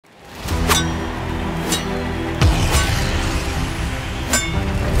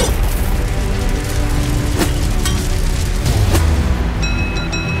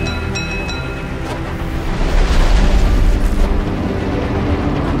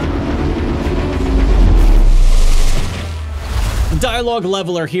dialogue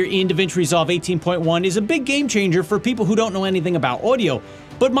leveler here in DaVinci Resolve 18.1 is a big game changer for people who don't know anything about audio.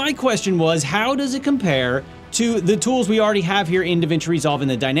 But my question was, how does it compare to the tools we already have here in DaVinci Resolve in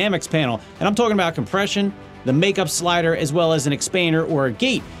the dynamics panel? And I'm talking about compression, the makeup slider, as well as an expander or a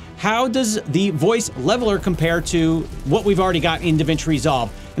gate. How does the voice leveler compare to what we've already got in DaVinci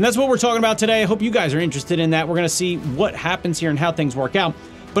Resolve? And that's what we're talking about today. I hope you guys are interested in that. We're going to see what happens here and how things work out.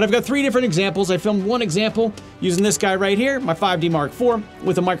 But I've got three different examples. I filmed one example using this guy right here, my 5D Mark IV,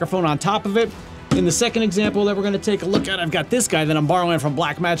 with a microphone on top of it. In the second example that we're going to take a look at, I've got this guy that I'm borrowing from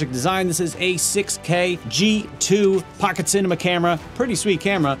Blackmagic Design. This is a 6K G2 PocketCinema camera, pretty sweet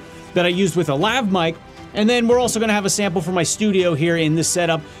camera, that I used with a lav mic. And then we're also going to have a sample for my studio here in this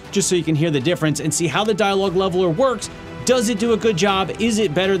setup, just so you can hear the difference and see how the dialogue leveler works. Does it do a good job? Is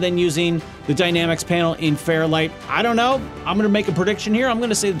it better than using the dynamics panel in Fairlight? I don't know. I'm going to make a prediction here. I'm going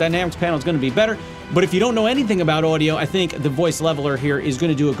to say the dynamics panel is going to be better. But if you don't know anything about audio, I think the voice leveler here is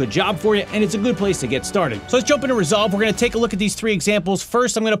going to do a good job for you, and it's a good place to get started. So let's jump into Resolve. We're going to take a look at these three examples.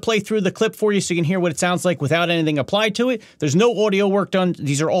 First, I'm going to play through the clip for you so you can hear what it sounds like without anything applied to it. There's no audio work done.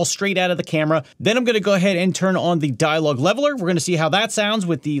 These are all straight out of the camera. Then I'm going to go ahead and turn on the dialogue leveler. We're going to see how that sounds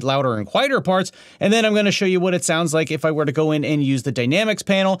with the louder and quieter parts. And then I'm going to show you what it sounds like if I were to go in and use the dynamics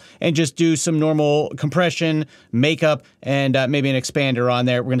panel and just do some normal compression, makeup, and maybe an expander on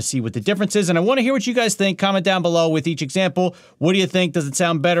there. We're going to see what the difference is. And I want to hear what you guys think. Comment down below with each example. What do you think? Does it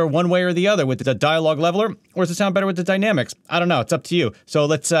sound better one way or the other with the dialogue leveler, or does it sound better with the dynamics? I don't know. It's up to you. So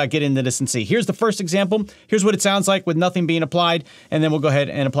let's get into this and see. Here's the first example. Here's what it sounds like with nothing being applied, and then we'll go ahead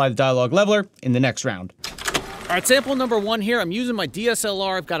and apply the dialogue leveler in the next round. All right, sample number one here. I'm using my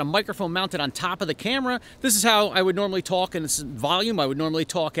DSLR. I've got a microphone mounted on top of the camera. This is how I would normally talk, and this is volume I would normally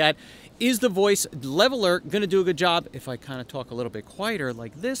talk at. Is the voice leveler going to do a good job? If I kind of talk a little bit quieter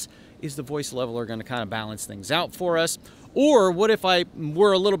like this, is the voice leveler going to kind of balance things out for us? Or what if I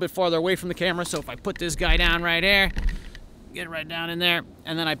were a little bit farther away from the camera? So if I put this guy down right there, get it right down in there,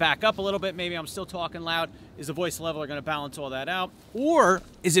 and then I back up a little bit, maybe I'm still talking loud, is the voice leveler going to balance all that out? Or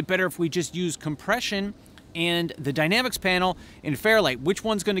is it better if we just use compression and the dynamics panel in Fairlight? Which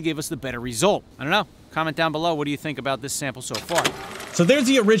one's going to give us the better result? I don't know. Comment down below. What do you think about this sample so far? So there's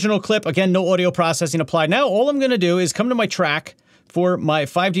the original clip. Again, no audio processing applied. Now all I'm going to do is come to my track for my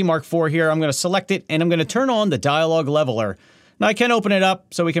 5D Mark IV here. I'm going to select it, and I'm going to turn on the dialogue leveler. Now I can open it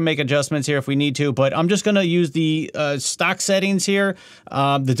up so we can make adjustments here if we need to, but I'm just going to use the stock settings here,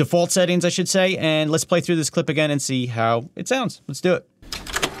 the default settings, I should say, and let's play through this clip again and see how it sounds. Let's do it.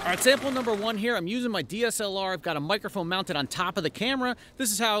 All right, sample number one here. I'm using my DSLR. I've got a microphone mounted on top of the camera.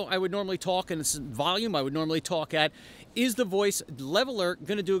 This is how I would normally talk, and this is volume I would normally talk at. Is the voice leveler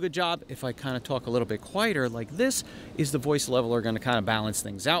going to do a good job? If I kind of talk a little bit quieter like this, is the voice leveler going to kind of balance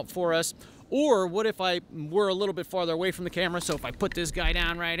things out for us? Or what if I were a little bit farther away from the camera? So if I put this guy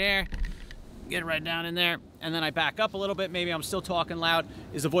down right there, get it right down in there, and then I back up a little bit, maybe I'm still talking loud,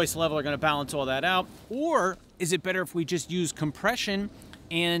 is the voice leveler going to balance all that out? Or is it better if we just use compression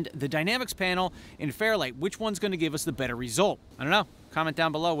and the dynamics panel in Fairlight? Which one's going to give us the better result? I don't know. Comment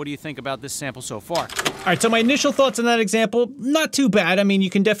down below. What do you think about this sample so far? All right, so my initial thoughts on that example, not too bad. I mean, you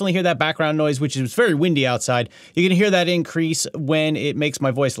can definitely hear that background noise, which is very windy outside. You can hear that increase when it makes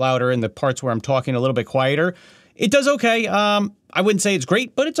my voice louder in the parts where I'm talking a little bit quieter. It does okay. I wouldn't say it's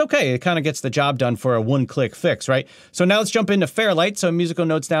great, but it's okay. It kind of gets the job done for a one-click fix, right? So now let's jump into Fairlight. So musical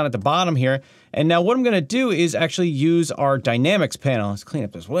notes down at the bottom here. And now what I'm going to do is actually use our dynamics panel. Let's clean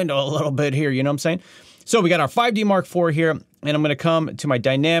up this window a little bit here, you know what I'm saying? So we got our 5D Mark IV here, and I'm going to come to my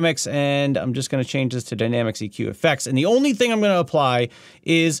dynamics, and I'm just going to change this to dynamics EQ effects. And the only thing I'm going to apply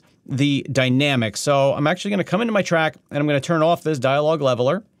is the dynamics. So I'm actually going to come into my track, and I'm going to turn off this dialogue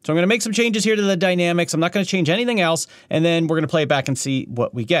leveler. So I'm going to make some changes here to the dynamics. I'm not going to change anything else, and then we're going to play it back and see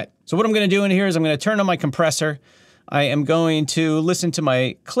what we get. So what I'm going to do in here is I'm going to turn on my compressor. I am going to listen to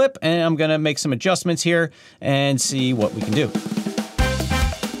my clip, and I'm going to make some adjustments here and see what we can do.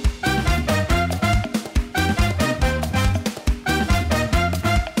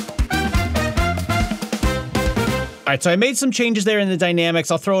 All right, so I made some changes there in the dynamics.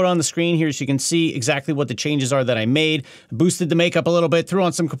 I'll throw it on the screen here so you can see exactly what the changes are that I made. Boosted the makeup a little bit, threw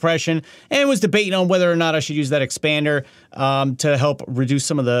on some compression, and was debating on whether or not I should use that expander to help reduce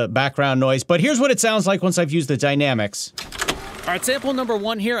some of the background noise. But here's what it sounds like once I've used the dynamics. All right, sample number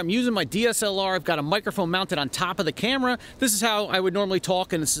one here. I'm using my DSLR. I've got a microphone mounted on top of the camera. This is how I would normally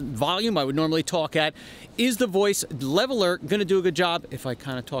talk, and this is volume I would normally talk at. Is the voice leveler going to do a good job? If I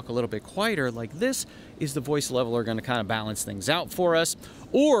kind of talk a little bit quieter like this, is the voice leveler going to kind of balance things out for us?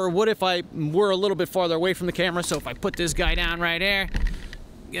 Or what if I were a little bit farther away from the camera? So if I put this guy down right there,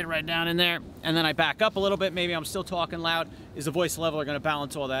 get right down in there, and then I back up a little bit. Maybe I'm still talking loud. Is the voice leveler going to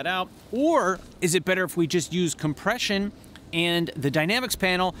balance all that out? Or is it better if we just use compression and the dynamics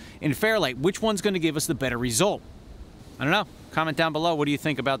panel in Fairlight? Which one's going to give us the better result? I don't know. Comment down below. What do you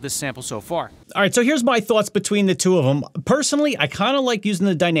think about this sample so far? All right, so here's my thoughts between the two of them. Personally, I kind of like using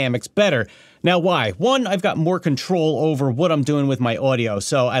the dynamics better. Now, why? One, I've got more control over what I'm doing with my audio,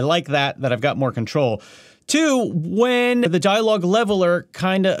 so I like that I've got more control. Two, when the dialogue leveler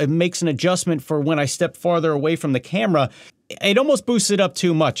kind of makes an adjustment for when I step farther away from the camera, it almost boosts it up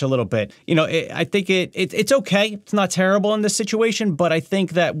too much a little bit. You know, I think it's okay. It's not terrible in this situation, but I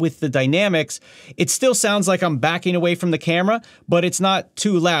think that with the dynamics, it still sounds like I'm backing away from the camera, but it's not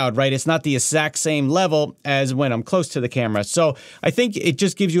too loud, right? It's not the exact same level as when I'm close to the camera. So I think it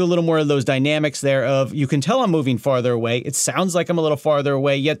just gives you a little more of those dynamics there of, you can tell I'm moving farther away. It sounds like I'm a little farther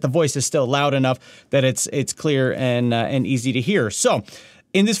away, yet the voice is still loud enough that it's clear and easy to hear. So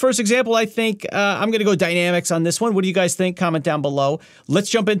in this first example, I think I'm going to go dynamics on this one. What do you guys think? Comment down below. Let's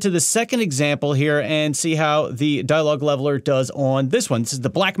jump into the second example here and see how the dialogue leveler does on this one. This is the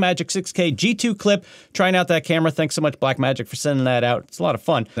Blackmagic 6K G2 clip. Trying out that camera. Thanks so much, Blackmagic, for sending that out. It's a lot of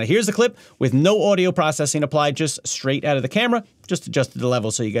fun. Now, here's the clip with no audio processing applied, just straight out of the camera. Just adjusted the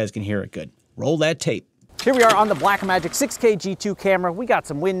level so you guys can hear it good. Roll that tape. Here we are on the Blackmagic 6K G2 camera. We got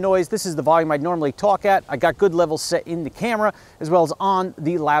some wind noise. This is the volume I'd normally talk at. I got good levels set in the camera as well as on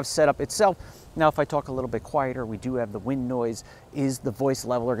the lav setup itself. Now, if I talk a little bit quieter, we do have the wind noise. Is the voice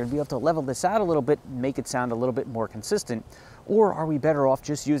leveler going to be able to level this out a little bit, make it sound a little bit more consistent? Or are we better off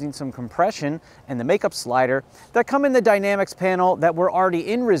just using some compression and the makeup slider that come in the dynamics panel that were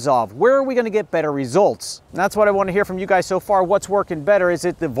already in Resolve? Where are we going to get better results? And that's what I want to hear from you guys so far. What's working better? Is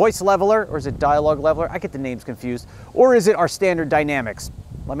it the voice leveler or is it dialogue leveler? I get the names confused. Or is it our standard dynamics?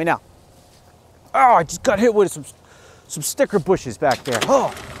 Let me know. Oh, I just got hit with some sticker bushes back there.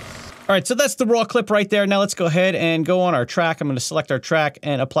 Oh. All right, so that's the raw clip right there. Now let's go ahead and go on our track. I'm going to select our track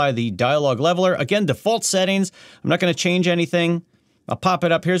and apply the dialogue leveler. Again, default settings. I'm not going to change anything. I'll pop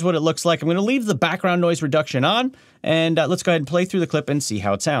it up. Here's what it looks like. I'm going to leave the background noise reduction on, and let's go ahead and play through the clip and see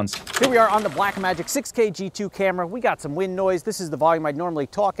how it sounds. Here we are on the Blackmagic 6K G2 camera. We got some wind noise. This is the volume I'd normally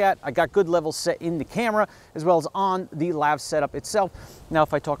talk at. I got good levels set in the camera as well as on the lav setup itself. Now,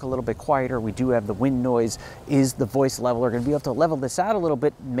 if I talk a little bit quieter, we do have the wind noise. Is the voice leveler going to be able to level this out a little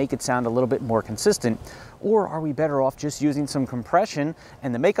bit, make it sound a little bit more consistent? Or are we better off just using some compression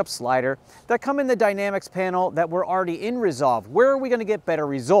and the makeup slider that come in the dynamics panel that were already in Resolve? Where are we going to get better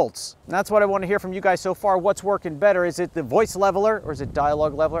results? And that's what I want to hear from you guys so far. What's working better? Is it the voice leveler or is it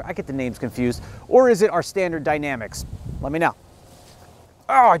dialogue leveler? I get the names confused. Or is it our standard dynamics? Let me know.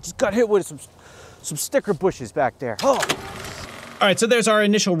 Oh, I just got hit with some sticker bushes back there. Oh. All right, so there's our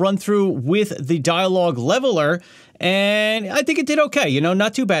initial run through with the dialogue leveler, and I think it did okay, you know,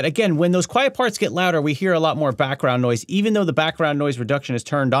 not too bad. Again, when those quiet parts get louder, we hear a lot more background noise, even though the background noise reduction is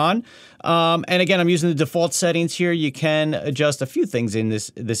turned on. And again, I'm using the default settings here. You can adjust a few things in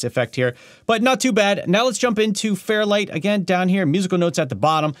this effect here, but not too bad. Now let's jump into Fairlight. Again, down here, musical notes at the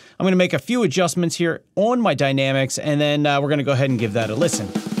bottom. I'm going to make a few adjustments here on my dynamics, and then we're going to go ahead and give that a listen.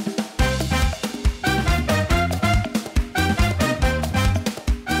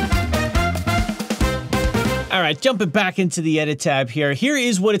 All right, jumping back into the edit tab here. Here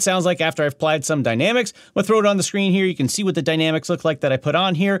is what it sounds like after I've applied some dynamics. I'm gonna throw it on the screen here. You can see what the dynamics look like that I put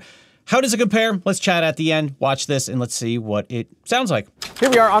on here. How does it compare? Let's chat at the end. Watch this and let's see what it sounds like. Here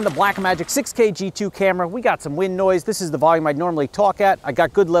we are on the Blackmagic 6K G2 camera. We got some wind noise. This is the volume I'd normally talk at. I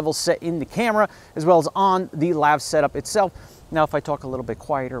got good levels set in the camera as well as on the lav setup itself. Now, if I talk a little bit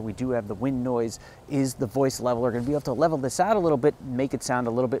quieter, we do have the wind noise. Is the voice leveler going to be able to level this out a little bit, make it sound a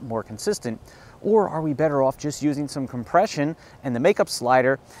little bit more consistent? Or are we better off just using some compression and the makeup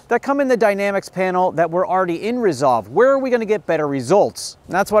slider that come in the dynamics panel that were already in Resolve? Where are we going to get better results?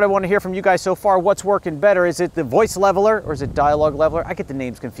 And that's what I want to hear from you guys so far. What's working better? Is it the voice leveler or is it dialogue leveler? I get the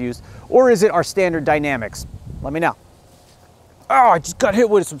names confused. Or is it our standard dynamics? Let me know. Oh, I just got hit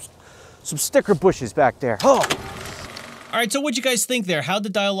with some sticker bushes back there. Oh. All right, so what'd you guys think there? How'd the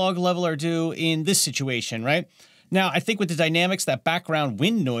dialogue leveler do in this situation, right? Now, I think with the dynamics, that background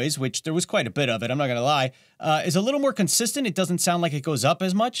wind noise, which there was quite a bit of it, I'm not going to lie, is a little more consistent. It doesn't sound like it goes up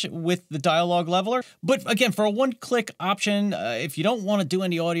as much with the dialogue leveler. But again, for a one-click option, if you don't want to do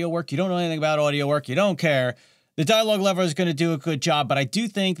any audio work, you don't know anything about audio work, you don't care, the dialogue leveler is going to do a good job. But I do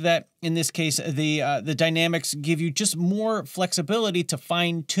think that in this case, the dynamics give you just more flexibility to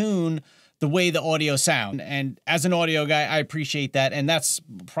fine-tune the way the audio sound. And as an audio guy, I appreciate that. And that's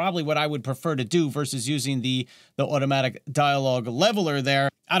probably what I would prefer to do versus using the automatic dialogue leveler there.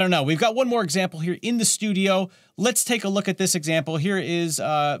 I don't know. We've got one more example here in the studio. Let's take a look at this example. Here is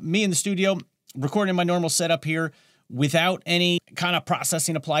me in the studio recording my normal setup here without any kind of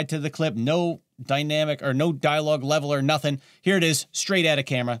processing applied to the clip. No dynamic or no dialogue leveler, nothing. Here it is, straight out of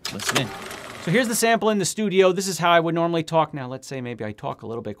camera. Listen in. So here's the sample in the studio. This is how I would normally talk. Now, let's say maybe I talk a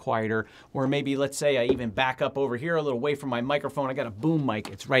little bit quieter, or maybe let's say I even back up over here a little away from my microphone. I got a boom mic.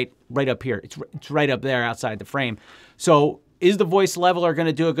 It's right up here. It's right up there outside the frame. So is the voice leveler going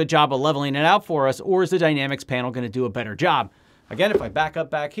to do a good job of leveling it out for us, or is the dynamics panel going to do a better job? Again, if I back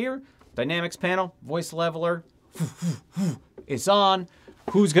up back here, dynamics panel, voice leveler, it's on.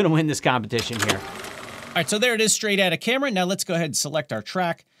 Who's going to win this competition here? All right, so there it is, straight out of camera. Now let's go ahead and select our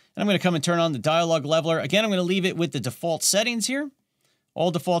track. And I'm going to come and turn on the dialogue leveler. Again, I'm going to leave it with the default settings here. All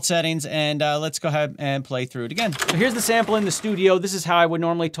default settings, and let's go ahead and play through it again. So here's the sample in the studio. This is how I would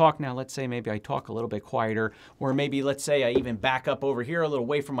normally talk. Now, let's say maybe I talk a little bit quieter, or maybe let's say I even back up over here a little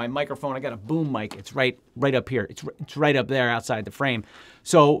away from my microphone. I got a boom mic. It's right up here. It's right up there outside the frame.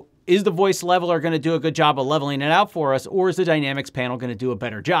 So is the voice leveler going to do a good job of leveling it out for us, or is the dynamics panel going to do a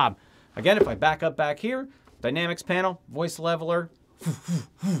better job? Again, if I back up back here, dynamics panel, voice leveler,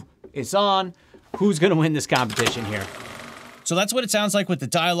 it's on. Who's going to win this competition here? So that's what it sounds like with the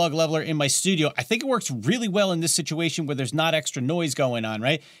dialogue leveler in my studio. I think it works really well in this situation where there's not extra noise going on,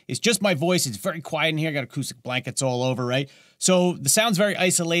 right? It's just my voice. It's very quiet in here. I got acoustic blankets all over, right? So the sound's very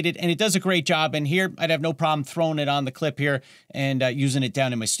isolated, and it does a great job. And here, I'd have no problem throwing it on the clip here and using it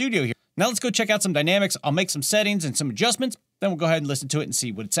down in my studio here. Now let's go check out some dynamics. I'll make some settings and some adjustments. Then we'll go ahead and listen to it and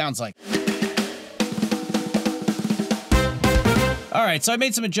see what it sounds like. All right, so I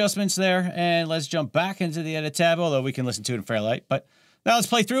made some adjustments there, and let's jump back into the edit tab, although we can listen to it in Fairlight. But now let's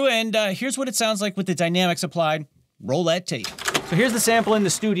play through, and here's what it sounds like with the dynamics applied. Roll that tape. So here's the sample in the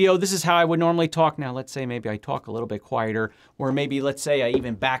studio. This is how I would normally talk. Now, let's say maybe I talk a little bit quieter, or maybe let's say I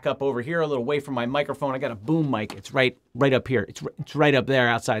even back up over here a little away from my microphone. I got a boom mic. It's right up here. It's right up there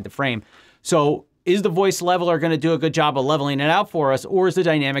outside the frame. So is the voice leveler going to do a good job of leveling it out for us, or is the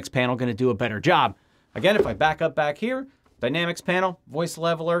dynamics panel going to do a better job? Again, if I back up back here, dynamics panel, voice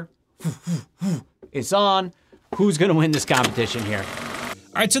leveler, it's on. Who's going to win this competition here?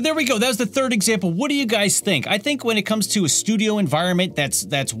 All right, so there we go. That was the third example. What do you guys think? I think when it comes to a studio environment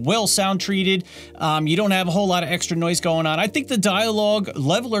that's well sound treated, you don't have a whole lot of extra noise going on, I think the dialogue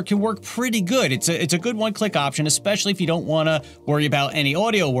leveler can work pretty good. It's a good one-click option, especially if you don't want to worry about any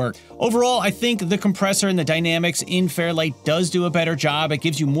audio work. Overall, I think the compressor and the dynamics in Fairlight does do a better job. It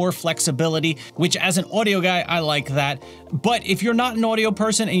gives you more flexibility, which as an audio guy, I like that. But if you're not an audio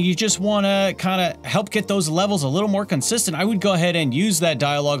person and you just want to kind of help get those levels a little more consistent, I would go ahead and use that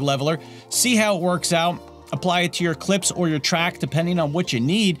dialogue leveler, see how it works out, apply it to your clips or your track depending on what you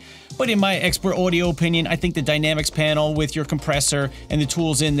need. But in my expert audio opinion, I think the dynamics panel with your compressor and the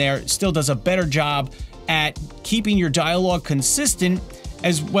tools in there still does a better job at keeping your dialogue consistent,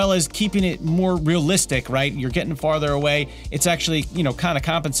 as well as keeping it more realistic, right? You're getting farther away. It's actually, you know, kind of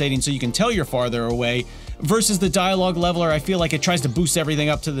compensating so you can tell you're farther away. Versus the dialogue leveler, I feel like it tries to boost everything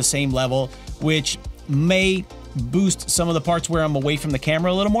up to the same level, which may boost some of the parts where I'm away from the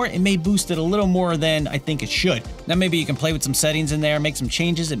camera a little more. It may boost it a little more than I think it should. Now maybe you can play with some settings in there, make some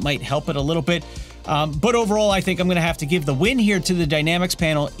changes. It might help it a little bit. But overall, I think I'm going to have to give the win here to the dynamics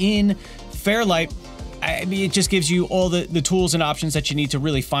panel in Fairlight. I mean, it just gives you all the tools and options that you need to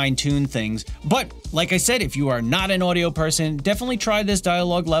really fine-tune things. But like I said, if you are not an audio person, definitely try this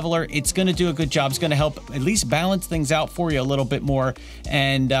dialogue leveler. It's going to do a good job. It's going to help at least balance things out for you a little bit more.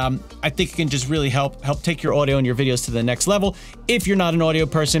 And I think it can just really help take your audio and your videos to the next level. If you're not an audio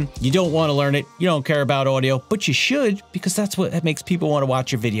person, you don't want to learn it, you don't care about audio, but you should, because that's what makes people want to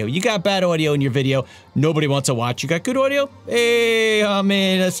watch your video. You got bad audio in your video, nobody wants to watch. You got good audio? Hey, oh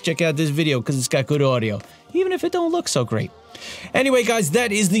man, let's check out this video because it's got good audio, even if it don't look so great. Anyway, guys,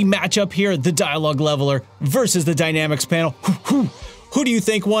 that is the matchup here, the dialogue leveler versus the dynamics panel. Who do you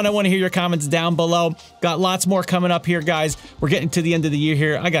think won? I want to hear your comments down below. Got lots more coming up here, guys. We're getting to the end of the year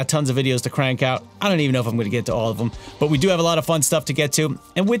here. I got tons of videos to crank out. I don't even know if I'm going to get to all of them, but we do have a lot of fun stuff to get to.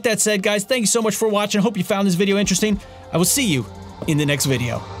 And with that said, guys, thank you so much for watching. Hope you found this video interesting. I will see you in the next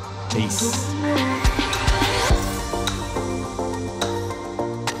video. Peace.